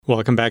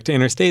Welcome back to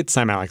Interstates.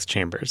 I'm Alex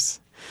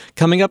Chambers.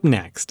 Coming up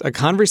next, a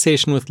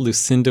conversation with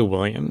Lucinda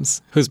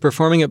Williams, who's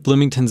performing at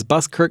Bloomington's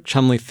Buskirk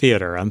Chumley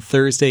Theater on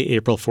Thursday,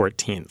 April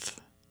 14th.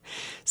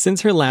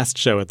 Since her last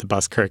show at the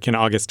Buskirk in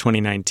August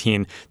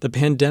 2019, the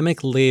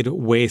pandemic laid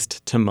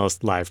waste to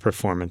most live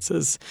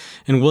performances,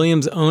 and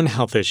Williams' own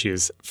health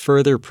issues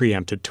further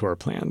preempted tour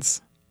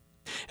plans.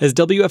 As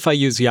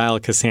WFIU's Yaël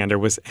Ksander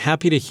was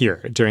happy to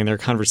hear during their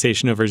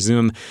conversation over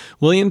Zoom,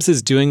 Williams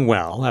is doing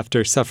well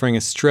after suffering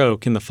a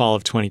stroke in the fall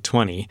of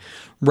 2020,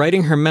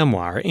 writing her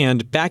memoir,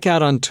 and back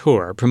out on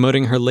tour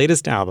promoting her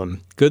latest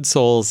album, Good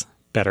Souls,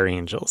 Better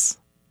Angels.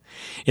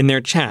 In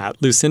their chat,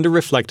 Lucinda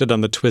reflected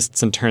on the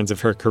twists and turns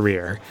of her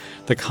career,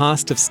 the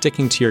cost of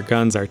sticking to your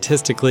guns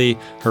artistically,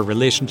 her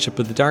relationship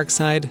with the dark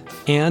side,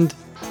 and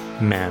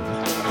men.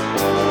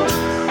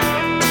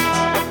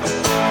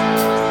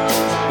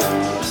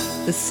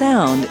 The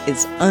sound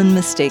is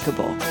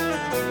unmistakable.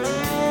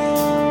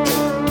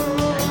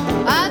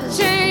 I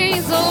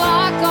changed the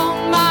lock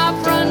on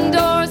my front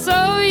door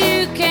so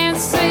you can't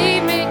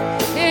see me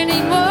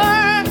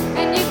anymore,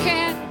 and you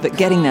can't. But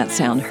getting that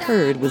sound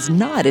heard was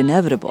not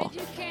inevitable.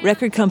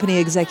 Record company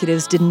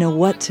executives didn't know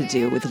what to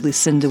do with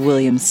Lucinda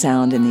Williams'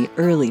 sound in the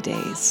early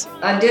days.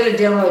 I did a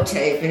demo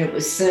tape, and it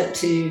was sent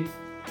to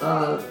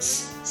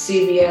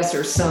CBS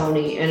or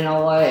Sony in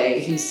LA,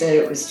 who said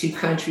it was too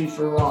country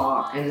for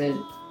rock, and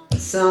then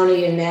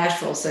Sony in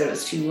Nashville said it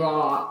was too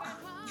rock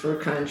for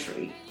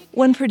country.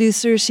 One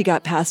producer she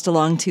got passed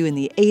along to in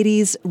the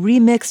 80s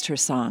remixed her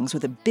songs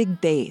with a big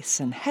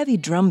bass and heavy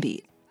drum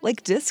beat,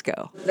 like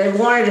disco. They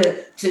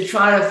wanted to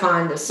try to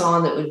find a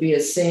song that would be a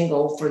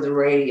single for the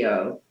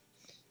radio.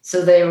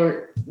 So they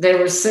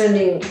were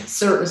sending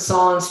certain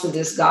songs to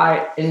this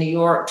guy in New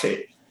York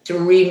to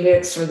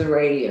remix for the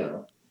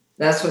radio.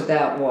 That's what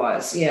that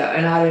was. Yeah,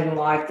 and I didn't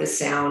like the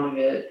sound of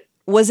it.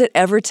 Was it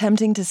ever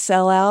tempting to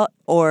sell out,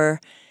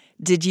 or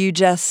did you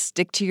just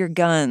stick to your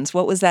guns?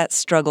 What was that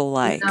struggle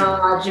like? No,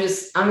 I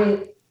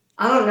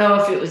don't know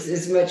if it was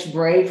as much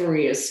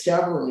bravery as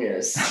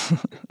stubbornness.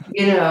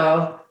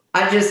 I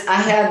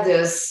had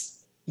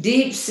this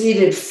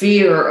deep-seated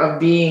fear of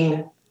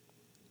being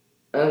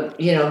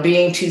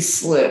too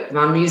slick,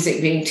 my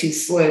music being too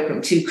slick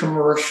and too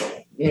commercial,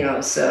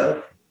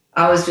 so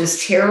I was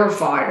just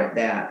terrified of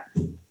that,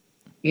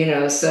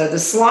 so the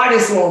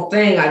slightest little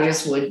thing I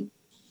just would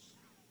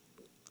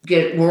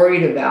get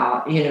worried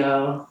about,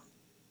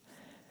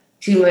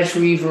 too much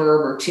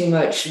reverb or too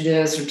much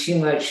this or too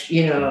much,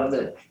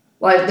 the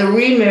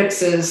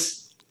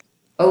remixes,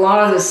 a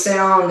lot of the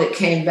sound that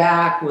came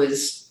back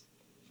was,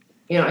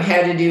 it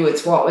had to do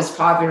with what was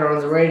popular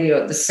on the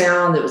radio, the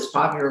sound that was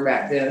popular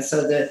back then.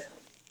 So the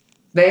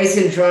bass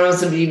and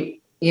drums would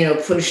be,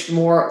 pushed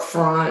more up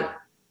front.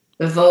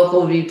 The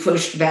vocal would be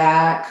pushed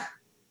back,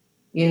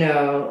 in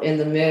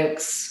the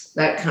mix,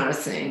 that kind of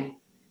thing.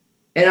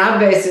 And I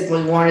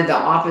basically wanted the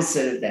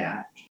opposite of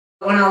that.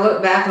 When I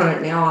look back on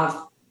it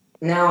now,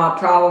 I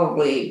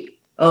probably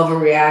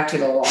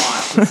overreacted a lot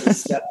to some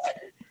stuff.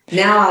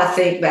 Now I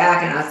think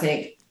back and I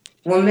think,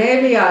 well,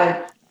 maybe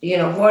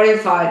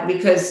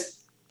because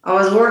I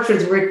was working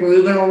with Rick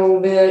Rubin a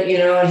little bit,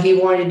 and he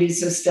wanted to do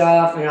some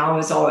stuff, and I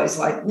was always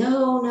like,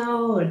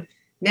 no. And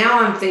now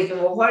I'm thinking,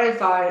 well, what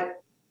if I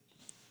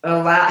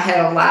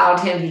had allowed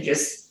him to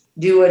just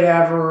do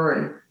whatever,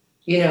 and,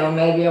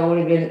 maybe I would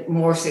have been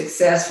more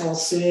successful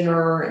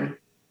sooner, and,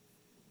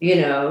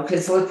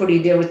 because look what he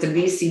did with the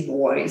Beastie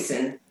Boys,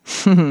 and,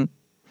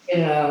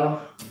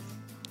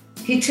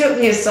 he took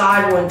me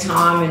aside one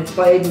time and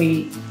played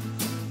me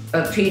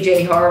a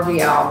PJ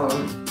Harvey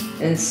album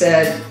and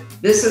said,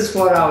 this is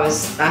what I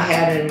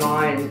had in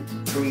mind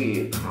for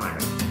you, kind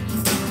of.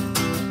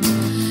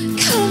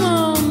 Come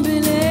on,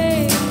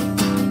 Billy,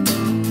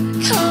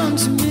 come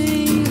to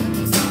me.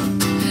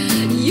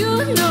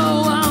 You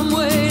know I'm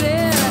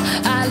waiting.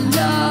 I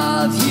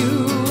love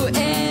you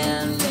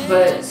endless.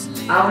 But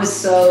I was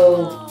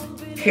so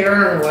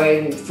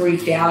paranoid and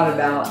freaked out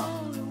about,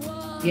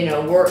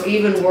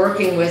 even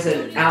working with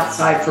an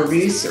outside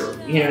producer,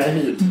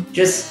 who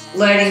just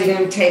letting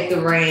them take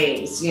the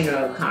reins,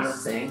 kind of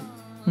thing.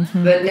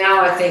 Mm-hmm. But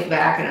now I think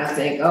back and I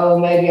think, oh,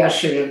 maybe I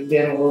shouldn't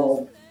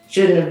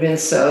have been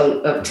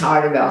so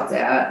uptight about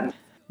that.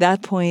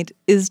 That point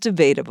is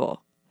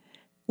debatable.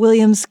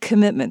 Williams'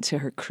 commitment to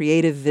her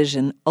creative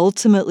vision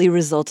ultimately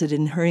resulted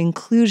in her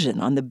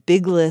inclusion on the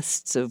big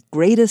lists of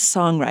greatest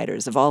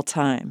songwriters of all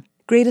time,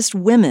 greatest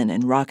women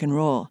in rock and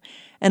roll,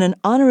 and an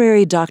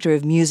honorary Doctor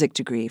of Music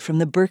degree from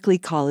the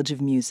Berklee College of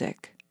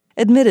Music.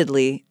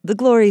 Admittedly, the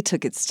glory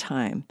took its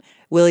time.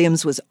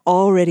 Williams was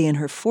already in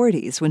her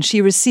 40s when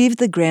she received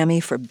the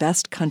Grammy for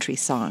Best Country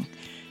Song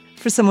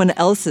for someone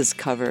else's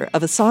cover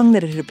of a song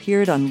that had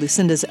appeared on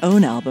Lucinda's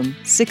own album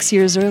 6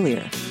 years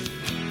earlier.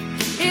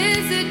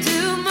 Is it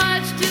too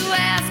much to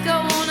ask?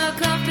 I want a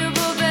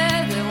comfortable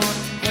bed that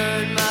won't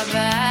hurt my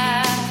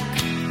back.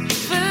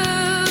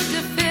 Food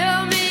to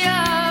fill me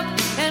up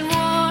and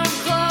warm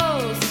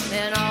clothes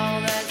and all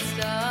that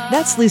stuff.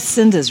 That's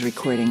Lucinda's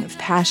recording of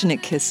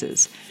Passionate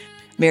Kisses.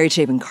 Mary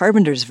Chapin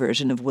Carpenter's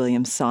version of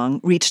Williams'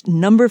 song reached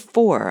number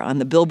 4 on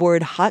the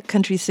Billboard Hot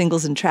Country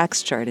Singles and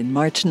Tracks chart in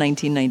March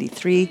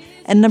 1993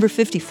 and number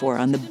 54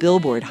 on the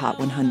Billboard Hot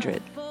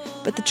 100.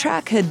 But the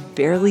track had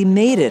barely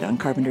made it on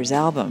Carpenter's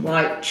album.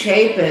 Like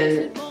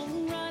Chapin,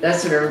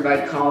 that's what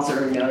everybody calls her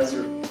who knows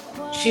her.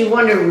 She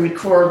wanted to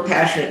record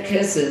Passionate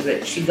Kisses,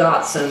 but she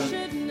got some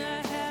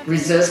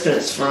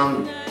resistance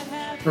from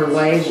her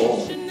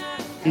label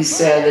who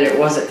said that it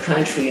wasn't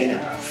country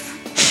enough.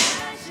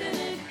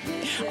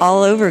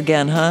 All over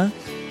again, huh?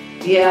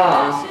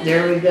 Yeah,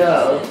 there we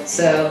go.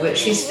 So, but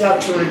she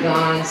stuck to her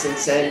guns and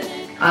said,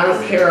 I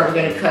don't care, I'm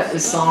going to cut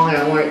this song and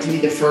I want it to be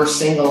the first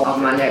single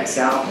of my next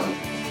album.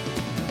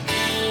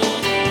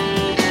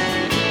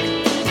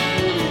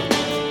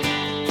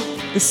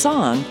 The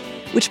song,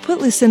 which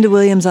put Lucinda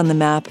Williams on the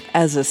map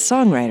as a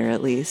songwriter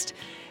at least,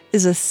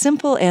 is a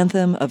simple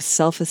anthem of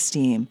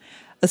self-esteem,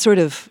 a sort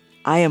of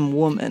I am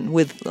woman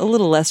with a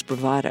little less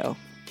bravado.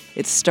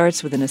 It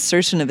starts with an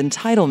assertion of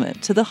entitlement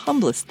to the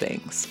humblest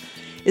things.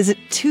 Is it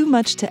too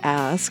much to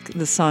ask,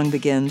 the song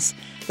begins,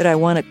 that I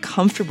want a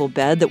comfortable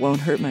bed that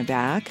won't hurt my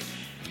back?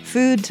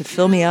 Food to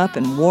fill me up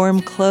and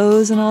warm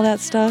clothes and all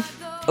that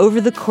stuff?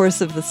 Over the course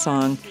of the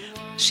song,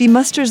 she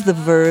musters the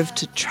verve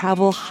to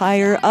travel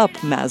higher up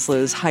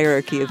Maslow's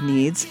hierarchy of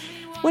needs,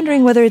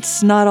 wondering whether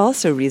it's not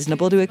also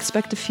reasonable to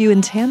expect a few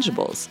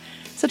intangibles,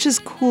 such as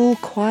cool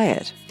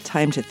quiet,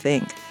 time to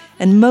think,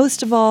 and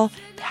most of all,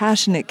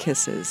 passionate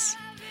kisses.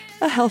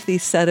 A healthy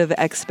set of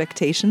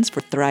expectations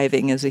for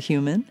thriving as a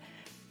human.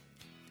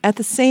 At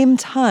the same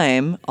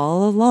time,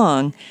 all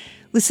along,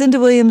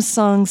 Lucinda Williams'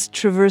 songs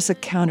traverse a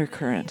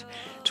countercurrent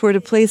toward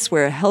a place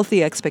where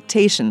healthy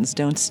expectations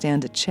don't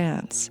stand a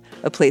chance,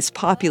 a place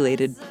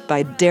populated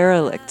by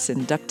derelicts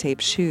in duct-tape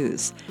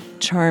shoes,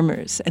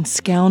 charmers and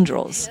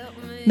scoundrels,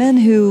 men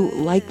who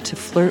like to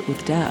flirt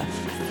with death.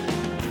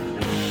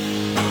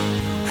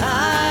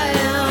 I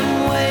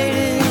am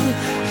waiting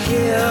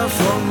here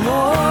for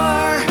more.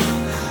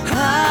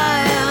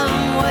 I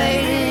am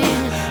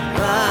waiting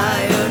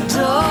by your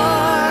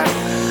door.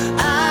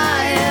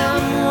 I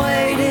am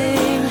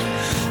waiting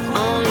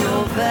on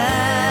your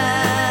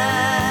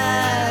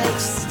back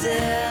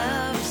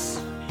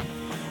steps.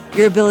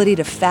 Your ability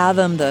to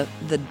fathom the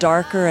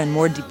darker and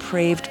more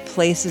depraved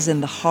places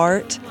in the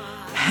heart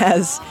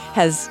has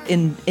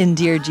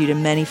endeared you to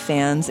many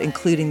fans,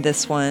 including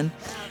this one.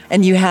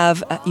 And you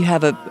have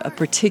a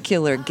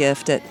particular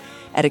gift at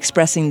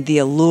expressing the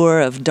allure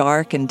of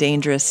dark and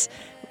dangerous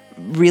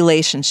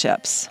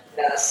relationships.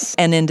 Yes.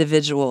 And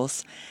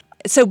individuals.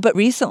 So, but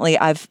recently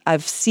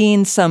I've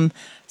seen some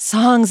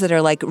songs that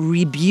are like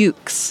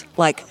rebukes,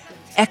 like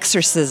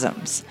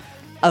exorcisms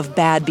of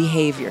bad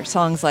behavior.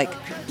 Songs like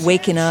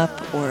Waking Up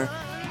or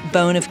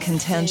Bone of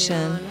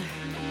Contention.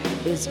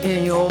 It's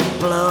in your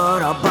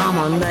blood,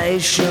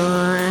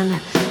 abomination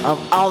of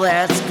all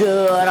that's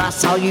good. I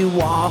saw you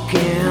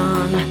walking,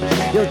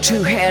 you're a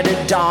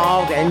two-headed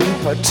dog, and you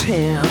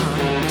pretend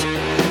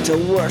to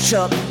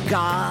worship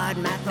God.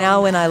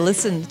 Now when I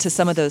listen to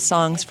some of those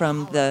songs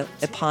from the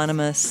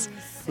eponymous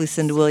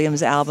Lucinda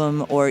Williams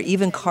album or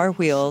even Car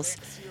Wheels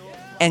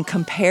and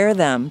compare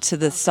them to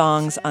the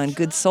songs on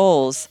Good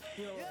Souls,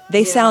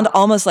 they sound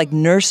almost like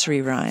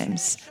nursery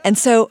rhymes. And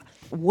so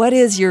what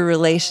is your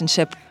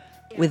relationship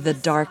with the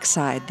dark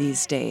side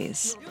these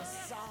days?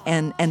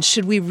 And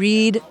should we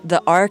read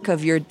the arc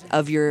of your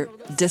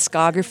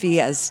discography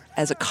as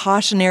a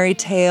cautionary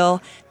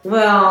tale?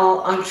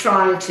 Well, I'm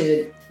trying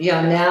to,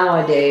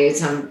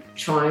 nowadays I'm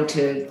trying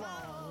to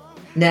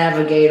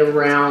navigate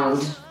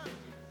around,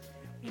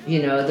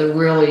 the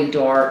really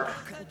dark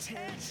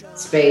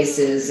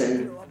spaces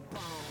and,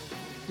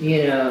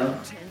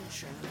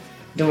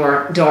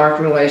 dark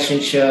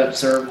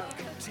relationships or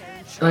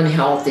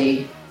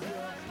unhealthy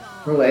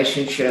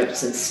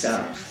relationships and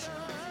stuff.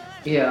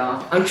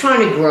 Yeah, I'm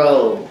trying to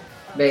grow,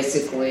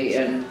 basically,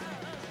 and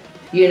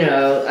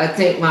I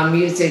think my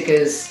music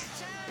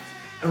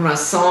my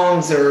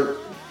songs are,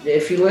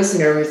 if you listen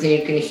to everything,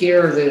 you can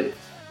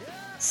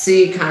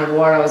see kind of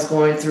what I was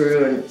going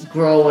through and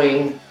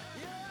going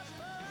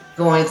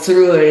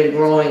through it and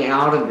growing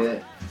out of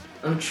it.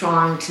 I'm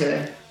trying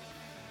to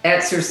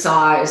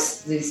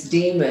exorcise these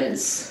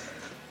demons,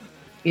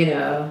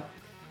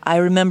 I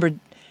remember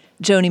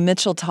Joni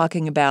Mitchell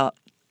talking about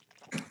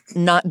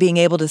not being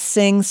able to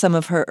sing some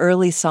of her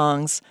early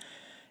songs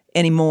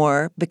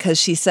anymore because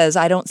she says,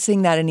 I don't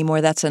sing that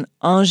anymore. That's an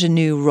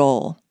ingenue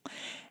role.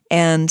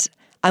 And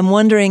I'm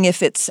wondering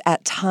if it's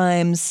at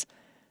times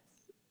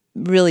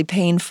really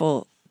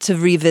painful to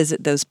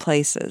revisit those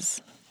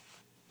places.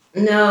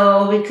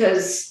 No,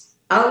 because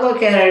I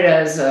look at it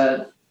as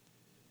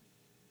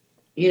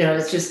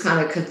it's just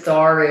kind of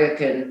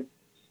cathartic and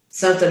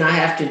something I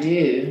have to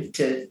do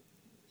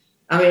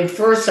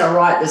first I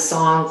write the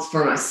songs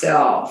for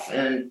myself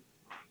and,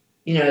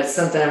 it's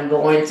something I'm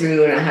going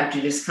through and I have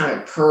to just kind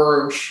of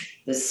purge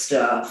this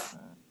stuff,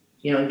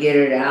 get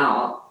it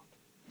out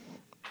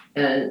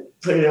and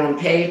put it on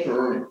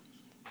paper.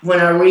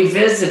 When I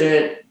revisit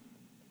it,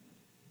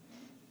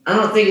 I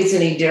don't think it's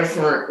any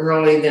different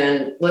really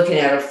than looking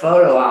at a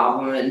photo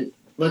album and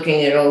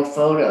looking at old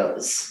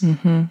photos,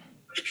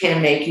 which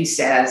can make you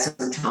sad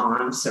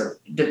sometimes, or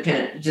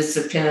just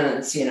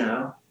depends, you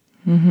know.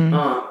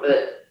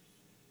 But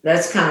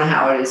that's kind of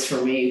how it is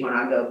for me when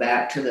I go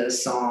back to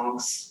those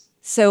songs.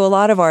 So a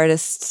lot of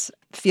artists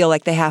feel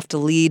like they have to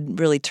lead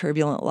really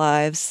turbulent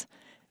lives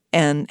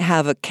and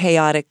have a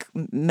chaotic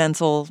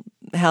mental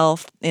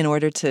health in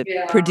order to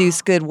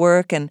produce good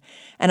work. And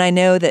I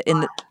know that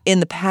in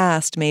the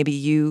past, maybe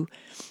you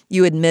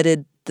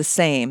admitted the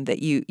same,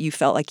 that you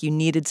felt like you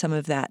needed some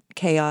of that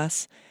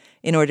chaos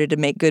in order to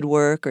make good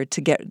work, or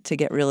to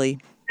get really.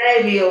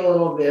 Maybe a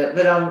little bit,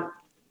 but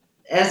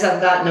as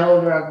I've gotten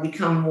older, I've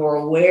become more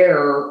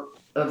aware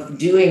of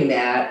doing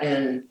that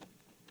and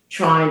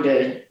trying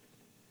to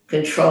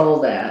control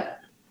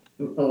that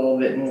a little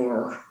bit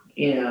more,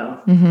 you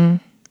know,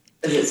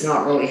 because it's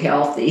not really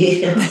healthy.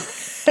 You don't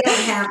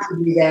have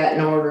to do that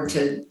in order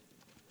to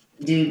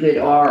do good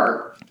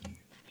art.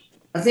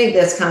 I think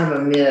that's kind of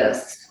a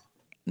myth.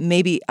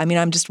 Maybe, I mean,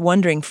 I'm just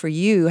wondering, for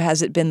you,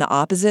 has it been the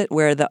opposite,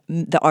 where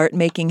the art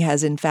making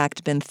has in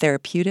fact been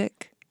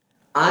therapeutic?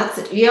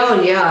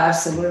 Yeah,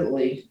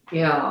 absolutely.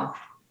 Yeah.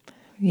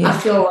 I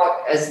feel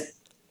like as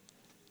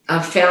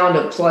I've found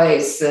a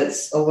place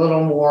that's a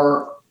little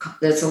more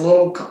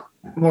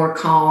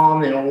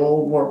calm and a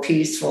little more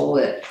peaceful,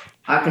 that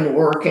I can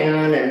work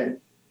in and,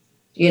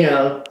 you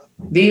know,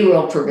 be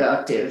real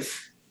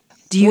productive.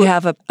 Do you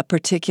have a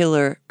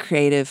particular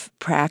creative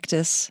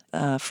practice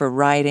for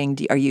writing?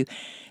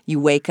 You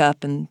wake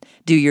up and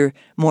do your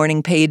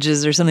morning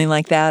pages or something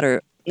like that,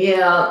 or?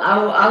 Yeah,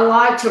 I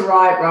like to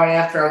write right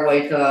after I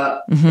wake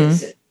up.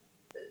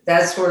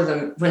 That's where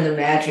when the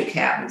magic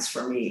happens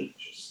for me.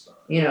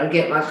 You know,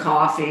 get my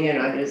coffee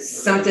and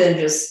something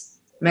just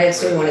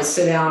makes me want to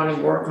sit down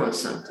and work on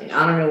something.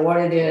 I don't know what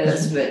it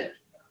is, but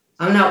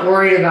I'm not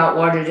worried about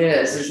what it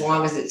is as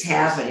long as it's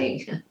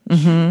happening.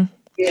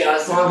 You know,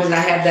 as long as I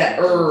have that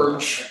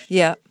urge.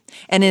 Yeah.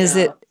 And is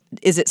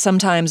it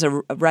sometimes a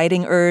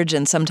writing urge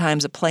and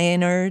sometimes a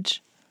playing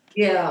urge?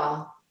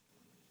 Yeah.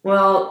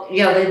 Well,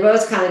 yeah, they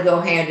both kind of go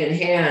hand in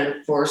hand,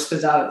 of course,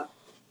 because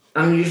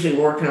I'm usually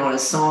working on a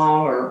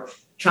song or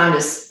I'm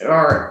just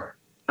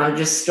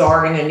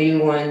starting a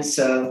new one.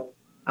 So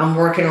I'm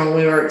working on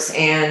lyrics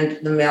and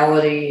the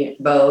melody,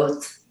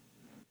 both.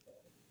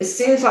 It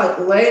seems like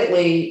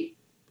lately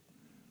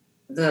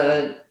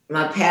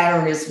my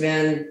pattern has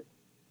been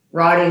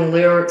writing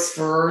lyrics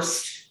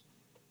first.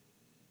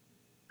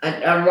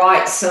 I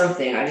write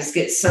something. I just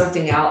get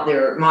something out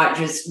there. It might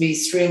just be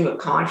stream of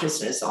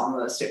consciousness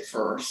almost at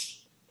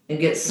first, and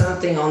get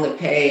something on the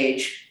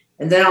page.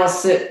 And then I'll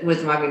sit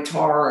with my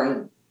guitar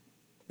and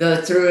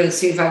go through and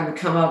see if I can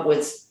come up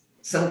with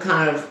some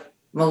kind of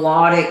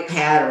melodic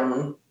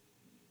pattern.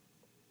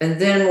 And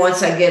then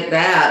once I get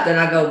that, then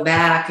I go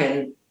back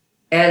and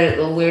edit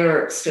the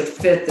lyrics to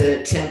fit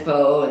the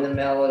tempo and the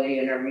melody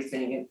and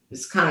everything, and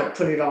just kind of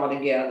put it all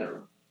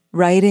together.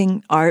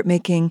 Writing, art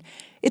making,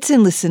 it's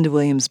in Lucinda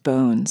Williams'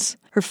 bones.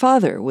 Her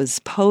father was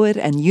poet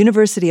and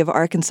University of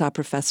Arkansas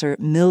professor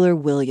Miller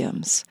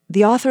Williams,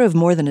 the author of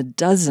more than a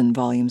dozen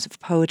volumes of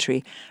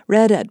poetry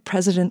read at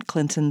President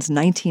Clinton's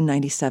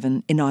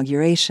 1997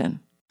 inauguration.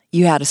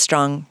 You had a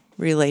strong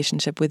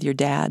relationship with your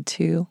dad,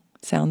 too,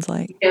 it sounds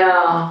like.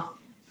 Yeah.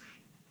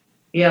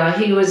 Yeah,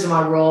 he was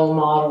my role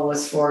model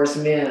as far as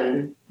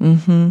men.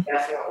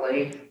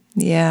 Definitely.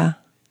 Yeah.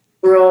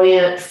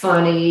 Brilliant,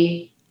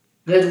 funny,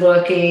 good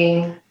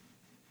looking,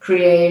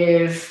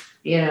 creative,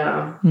 you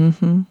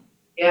know.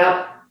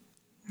 Yep.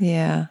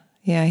 Yeah.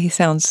 Yeah, he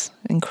sounds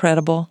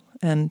incredible.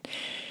 And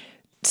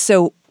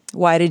so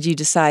why did you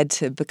decide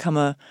to become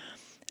a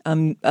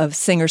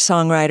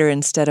singer-songwriter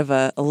instead of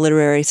a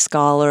literary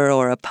scholar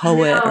or a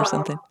poet or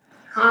something?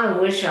 I kind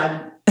of wish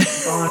I'd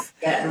gone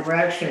that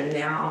direction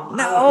now.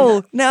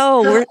 No.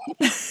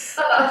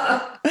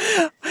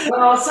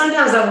 Well,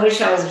 sometimes I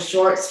wish I was a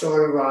short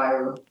story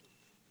writer,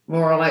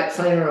 more like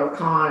Flannery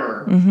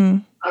O'Connor.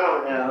 I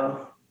don't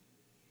know.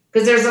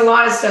 Because there's a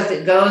lot of stuff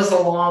that goes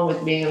along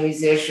with being a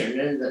musician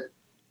and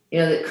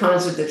that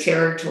comes with the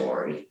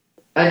territory.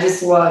 I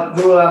just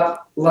grew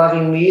up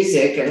loving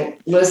music and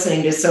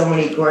listening to so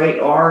many great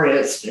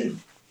artists, and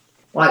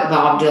like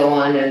Bob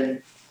Dylan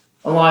and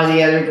a lot of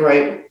the other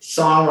great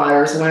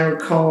songwriters,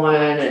 Leonard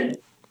Cohen and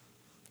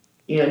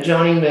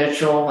Joni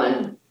Mitchell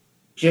and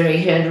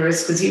Jimi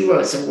Hendrix, because he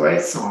wrote some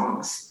great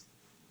songs.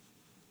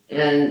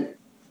 And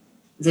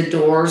the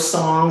Doors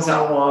songs I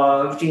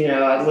loved.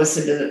 I'd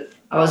listen to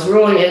I was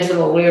really into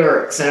the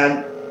lyrics, and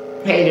I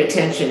paid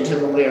attention to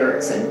the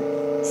lyrics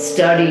and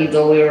studied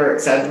the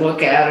lyrics. I'd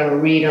look at them,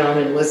 read them,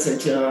 and listen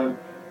to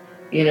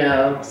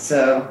them,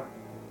 so.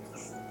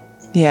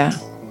 Yeah.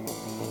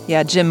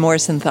 Yeah, Jim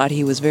Morrison thought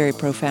he was very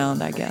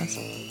profound, I guess.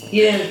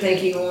 You didn't think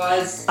he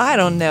was? I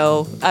don't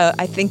know.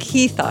 I think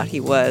he thought he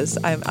was.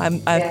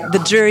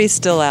 The jury's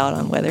still out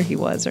on whether he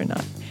was or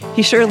not.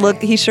 He sure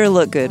looked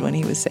good when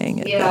he was saying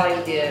it. Yeah,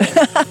 he did.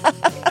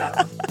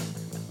 Yeah.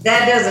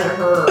 That doesn't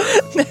hurt.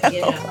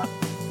 No.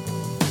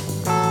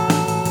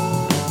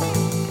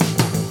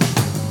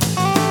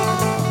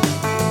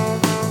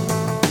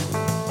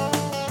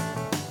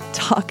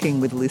 talking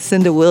with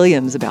Lucinda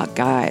Williams about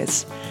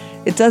guys.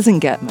 It doesn't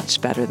get much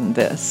better than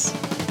this.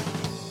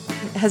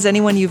 Has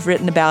anyone you've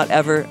written about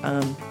ever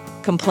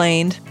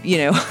complained,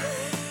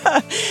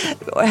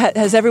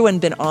 has everyone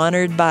been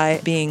honored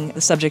by being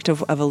the subject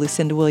of a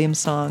Lucinda Williams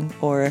song,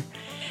 or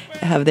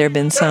have there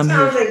been some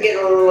Sometimes I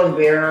get a little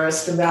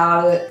embarrassed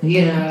about it.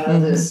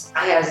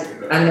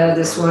 I know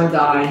this one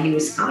guy, he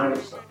was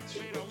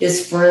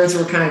his friends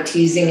were kind of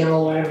teasing him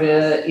a little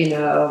bit,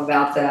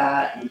 about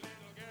that.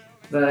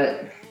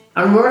 But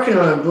I'm working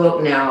on a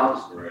book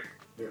now,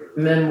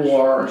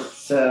 memoir,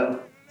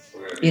 so,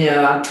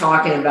 I'm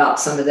talking about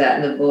some of that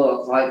in the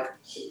book, like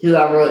who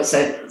I wrote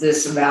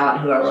this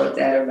about, who I wrote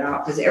that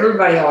about, because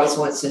everybody always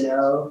wants to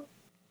know.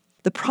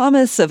 The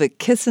promise of a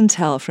kiss and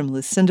tell from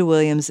Lucinda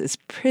Williams is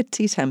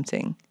pretty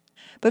tempting.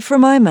 But for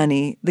my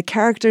money, the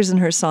characters in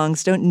her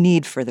songs don't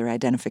need further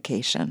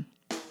identification.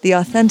 The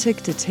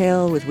authentic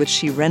detail with which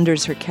she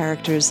renders her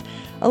characters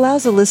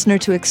allows a listener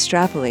to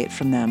extrapolate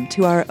from them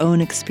to our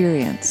own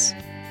experience.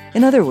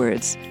 In other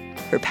words,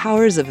 her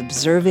powers of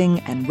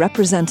observing and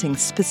representing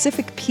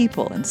specific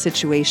people and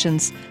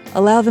situations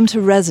allow them to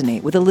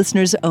resonate with a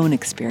listener's own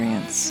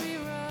experience.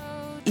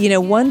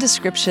 One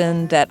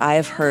description that I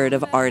have heard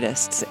of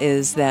artists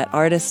is that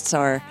artists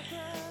are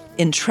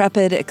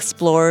intrepid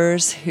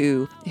explorers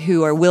who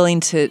are willing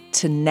to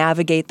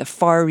navigate the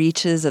far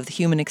reaches of the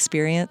human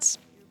experience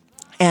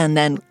and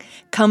then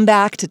come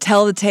back to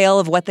tell the tale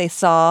of what they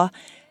saw,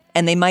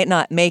 and they might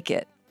not make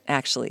it,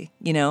 actually,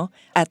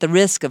 at the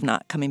risk of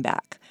not coming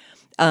back.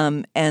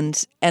 And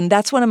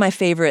that's one of my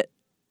favorite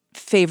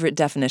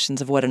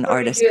definitions of what an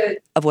artist is.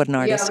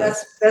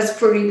 That's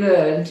pretty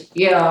good.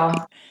 Yeah.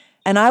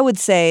 And I would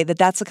say that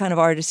that's the kind of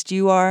artist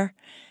you are,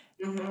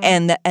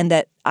 and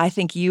that I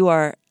think you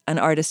are an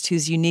artist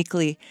who's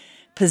uniquely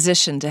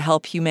positioned to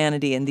help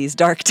humanity in these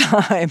dark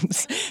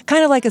times,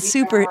 kind of like a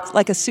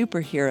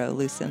superhero,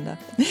 Lucinda.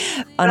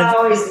 I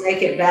always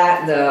make it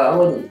back,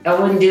 though. I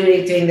wouldn't do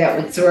anything that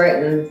would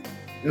threaten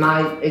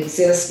my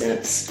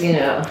existence,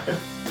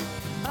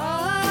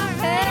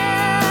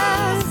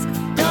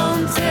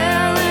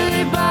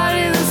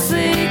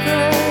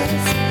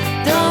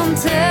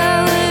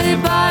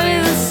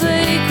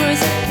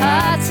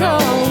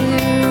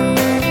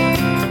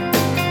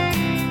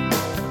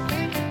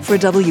 For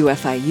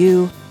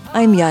WFIU,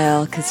 I'm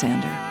Yaël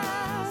Ksander.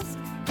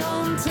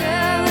 Don't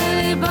tell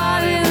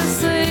anybody the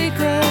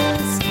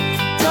secrets.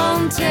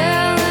 Don't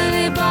tell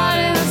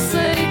anybody the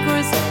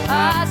secrets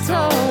I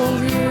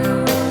told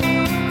you.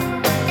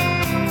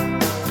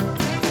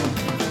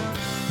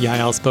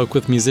 Yaël spoke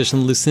with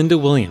musician Lucinda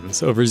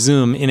Williams over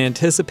Zoom in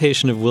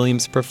anticipation of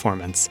Williams'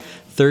 performance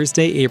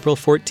Thursday, April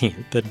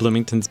 14th at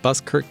Bloomington's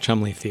Buskirk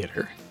Chumley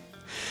Theater.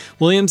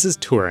 Williams is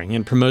touring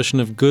in promotion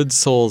of Good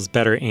Souls,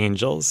 Better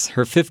Angels,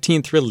 her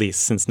 15th release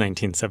since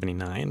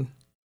 1979.